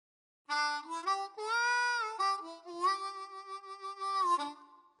I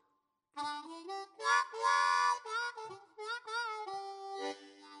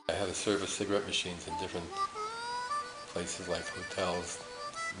had to service cigarette machines in different places like hotels,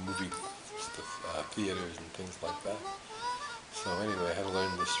 movie theaters and things like that. So anyway, I had to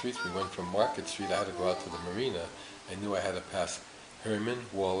learn the streets. We went from Market Street, I had to go out to the marina. I knew I had to pass Herman,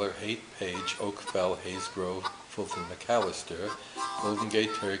 Waller, Haight, Page, Oakfell, Hayes Grove, Fulton, McAllister, Golden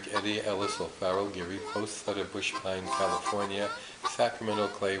Gate Turk, Eddie Ellis, O'Farrell, Geary, Post Sutter, Bush Pine, California, Sacramento,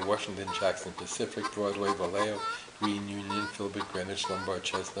 Clay, Washington, Jackson, Pacific, Broadway, Vallejo, Green, Union, Filbert, Greenwich, Lombard,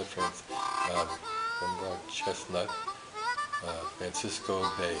 Chestnut,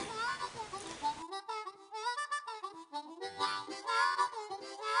 Francisco Bay.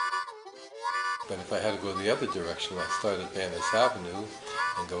 But if I had to go the other direction, I start at Van Ness Avenue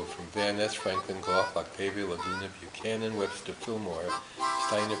and go from Van Ness, Franklin, Goff, Octavia, Laguna, Buchanan, Webster, Fillmore,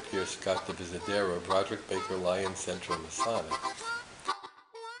 Steiner, Pierce, Scott, Divisadero, Broderick, Baker, Lyon, Central, Masonic.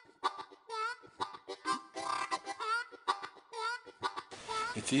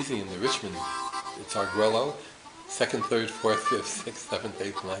 It's easy in the Richmond. It's Arguello, 2nd, 3rd, 4th, 5th, 6th, 7th,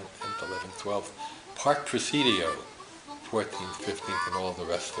 8th, 9th, 10th, 11th, 12th. Park Presidio, 14th, 15th, and all the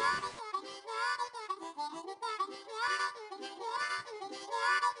rest of them.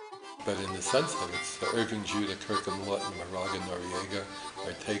 But in the Sunset, it's Irving, Judah, Kirkham, Lawton, Moraga, Noriega,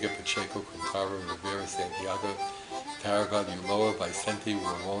 Ortega, Pacheco, Quintaro, Rivera, Santiago, Tarragod, Ulloa, Vicente,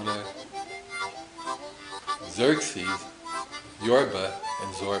 Wawona, Xerxes, Yorba,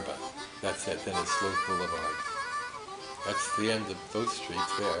 and Zorba. That's it. Then it's Sloat Boulevard. That's the end of those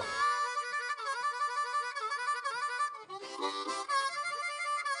streets there.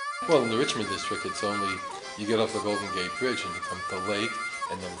 Well, in the Richmond district, it's only, you get off the Golden Gate Bridge and you come to Lake,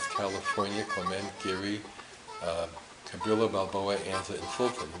 and then it's California, Clement, Geary, Cabrillo, Balboa, Anza, and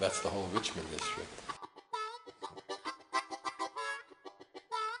Fulton. That's the whole Richmond district.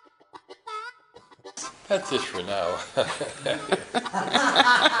 That's it for now.